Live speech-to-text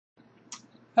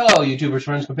Hello, YouTubers,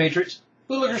 friends, compatriots,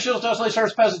 bootlickers, shills, dust,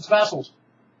 lacers, peasants, vassals.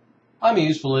 I'm a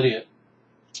useful idiot.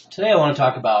 Today I want to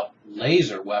talk about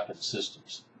laser weapon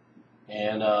systems.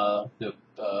 And the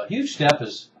huge step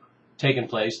has taken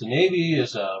place. The Navy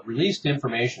has released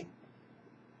information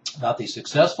about the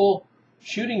successful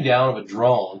shooting down of a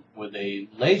drone with a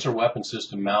laser weapon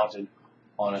system mounted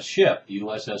on a ship, the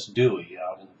USS Dewey,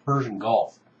 out in the Persian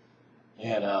Gulf.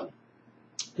 And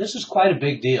this is quite a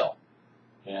big deal.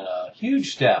 And a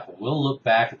huge step, and we'll look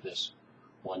back at this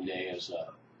one day as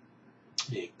a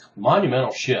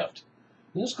monumental shift.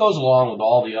 And this goes along with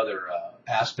all the other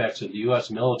aspects of the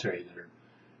U.S. military that are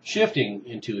shifting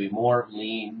into a more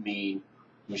lean, mean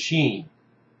machine.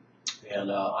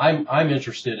 And I'm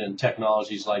interested in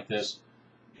technologies like this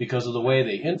because of the way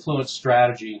they influence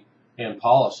strategy and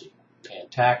policy and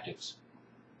tactics.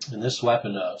 And this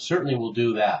weapon certainly will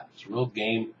do that. It's a real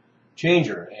game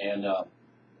changer, and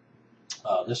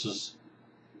this is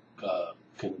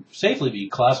can safely be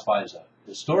classified as a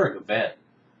historic event.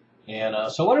 And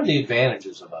so what are the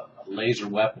advantages of a laser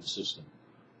weapon system?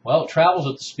 Well, it travels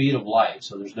at the speed of light,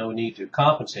 so there's no need to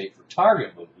compensate for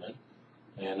target movement,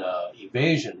 and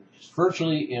evasion is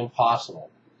virtually impossible.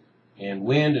 And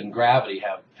wind and gravity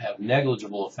have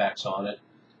negligible effects on it.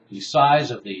 The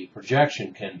size of the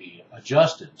projection can be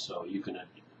adjusted, so you can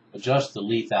adjust the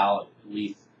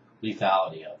lethality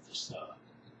of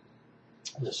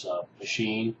this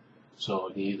machine. So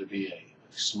it can either be a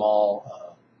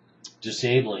small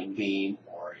disabling beam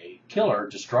or a killer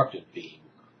destructive beam,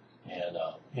 and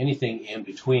anything in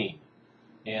between.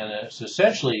 And it's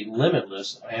essentially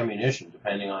limitless ammunition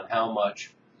depending on how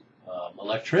much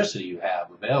electricity you have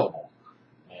available.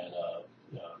 And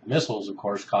missiles, of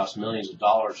course, cost millions of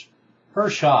dollars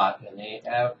per shot, and they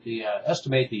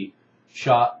estimate the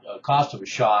cost of a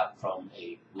shot from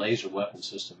a laser weapon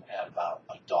system at about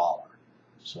 $1.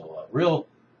 So real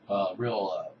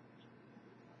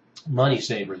money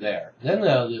saver there. Then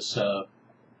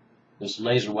this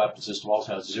laser weapon system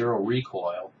also has zero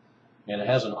recoil, and it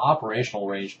has an operational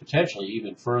range potentially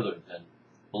even further than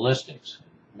ballistics,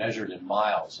 measured in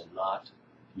miles and not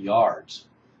yards.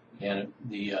 And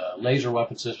the laser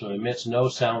weapon system emits no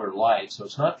sound or light, so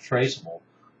it's not traceable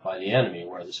by the enemy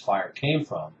where this fire came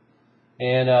from.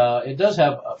 And it does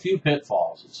have a few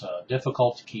pitfalls. It's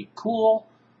difficult to keep cool.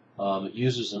 It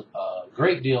uses a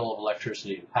great deal of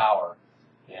electricity and power,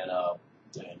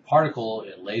 and particle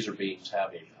and laser beams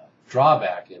have a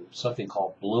drawback in something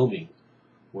called blooming,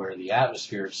 where the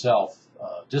atmosphere itself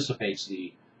dissipates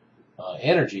the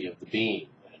energy of the beam,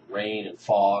 and rain and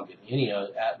fog and any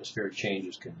atmospheric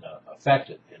changes can affect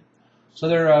it. And so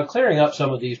they're clearing up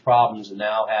some of these problems and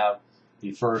now have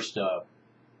the first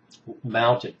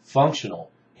mounted,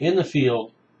 functional, in the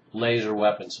field laser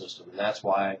weapon system, and that's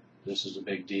why this is a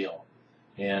big deal.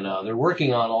 And they're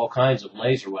working on all kinds of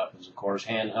laser weapons, of course,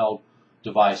 handheld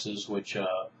devices, which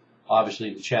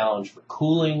obviously the challenge for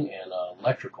cooling and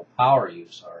electrical power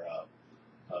use are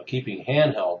keeping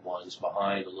handheld ones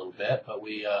behind a little bit. But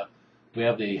we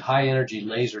have the high-energy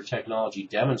laser technology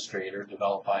demonstrator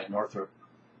developed by Northrop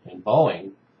and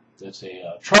Boeing. It's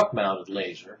a truck-mounted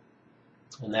laser,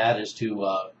 and that is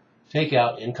to take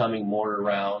out incoming mortar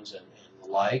rounds and the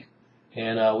like.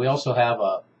 And we also have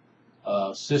a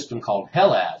system called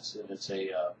HELADS, and it's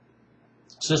a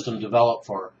system developed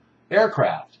for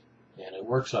aircraft, and it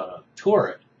works on a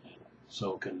turret,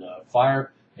 so it can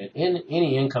fire at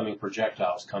any incoming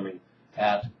projectiles coming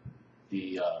at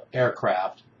the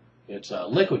aircraft. It's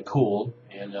liquid cooled,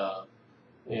 and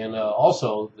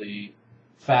also the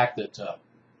fact that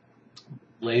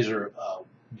laser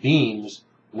beams,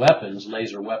 weapons,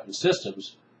 laser weapon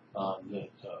systems that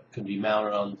can be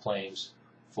mounted on the planes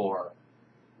for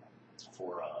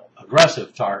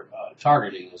aggressive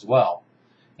targeting as well.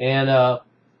 And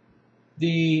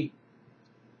the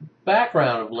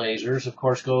background of lasers, of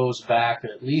course, goes back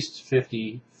at least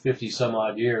 50 some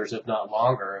odd years, if not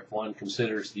longer, if one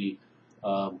considers the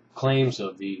claims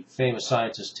of the famous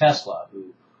scientist Tesla,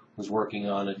 who was working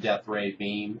on a death ray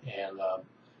beam and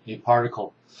a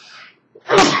particle,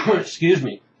 excuse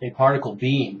me, a particle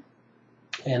beam.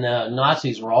 And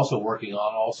Nazis were also working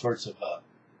on all sorts of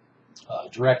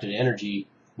directed energy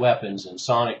weapons and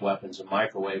sonic weapons and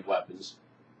microwave weapons,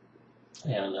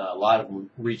 and a lot of them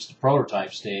reached the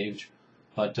prototype stage.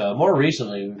 But more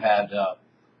recently we've had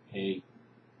a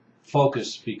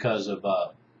focus because of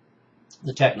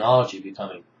the technology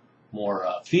becoming more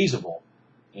feasible.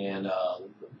 And of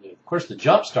course the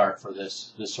jump start for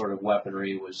this sort of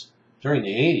weaponry was during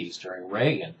the 80s, during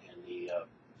Reagan and the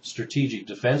Strategic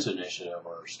Defense Initiative,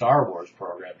 or Star Wars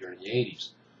program, during the 80s.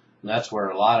 And that's where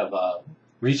a lot of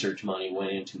research money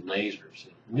went into lasers.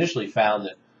 It initially found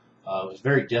that it was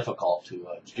very difficult to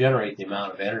generate the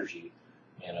amount of energy,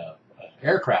 and an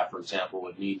aircraft, for example,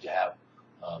 would need to have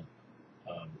um,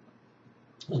 um,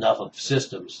 enough of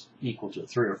systems equal to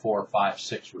 3 or 4 or 5,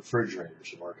 6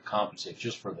 refrigerators in order to compensate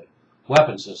just for the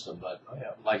weapon system. But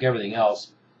like everything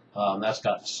else, that's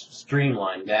gotten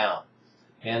streamlined down.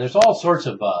 And there's all sorts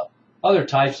of other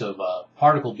types of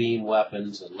particle beam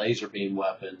weapons and laser beam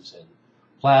weapons and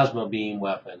plasma beam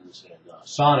weapons and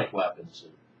sonic weapons.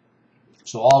 And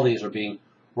so all these are being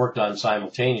worked on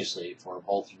simultaneously for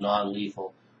both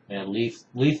non-lethal and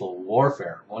lethal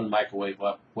warfare. One microwave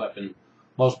weapon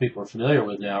most people are familiar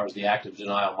with now is the active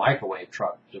denial microwave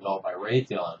truck developed by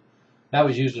Raytheon. That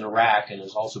was used in Iraq and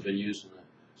has also been used in the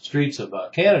streets of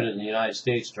Canada and the United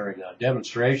States during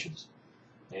demonstrations.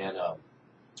 And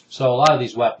so a lot of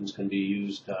these weapons can be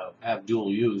used, have dual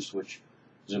use, which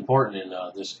is important in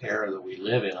this era that we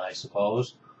live in, I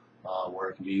suppose, where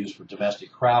it can be used for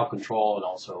domestic crowd control and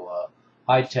also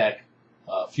high-tech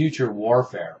future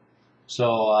warfare.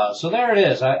 So there it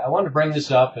is. I wanted to bring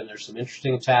this up, and there's some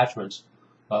interesting attachments.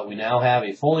 But we now have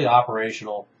a fully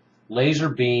operational laser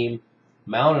beam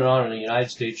mounted on a United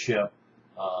States ship,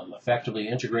 effectively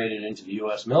integrated into the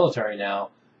U.S. military now,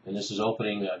 and this is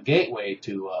opening a gateway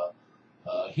to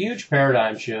a huge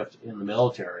paradigm shift in the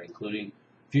military, including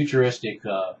futuristic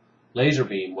laser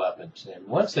beam weapons. And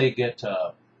once they get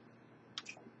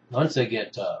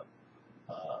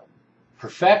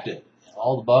perfected and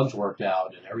all the bugs worked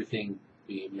out and everything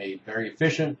being made very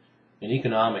efficient and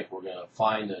economic, we're going to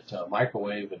find that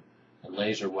microwave and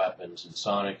laser weapons and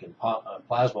sonic and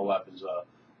plasma weapons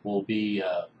will be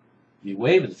the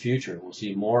wave of the future. We'll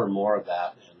see more and more of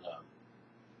that,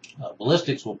 and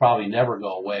ballistics will probably never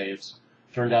go away. It's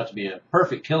turned out to be a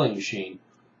perfect killing machine,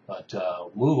 but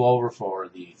move over for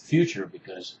the future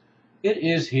because it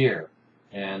is here,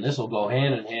 and this will go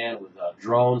hand in hand with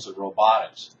drones and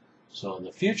robotics. So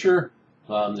the future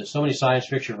that so many science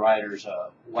fiction writers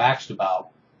waxed about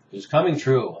is coming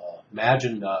true.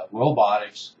 Imagine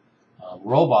robotics,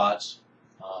 robots,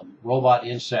 robot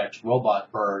insects, robot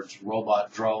birds,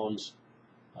 robot drones,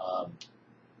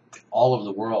 all over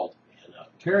the world, and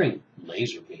carrying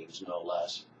laser beams, no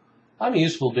less. I'm a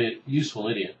useful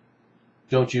idiot.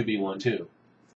 Don't you be one too.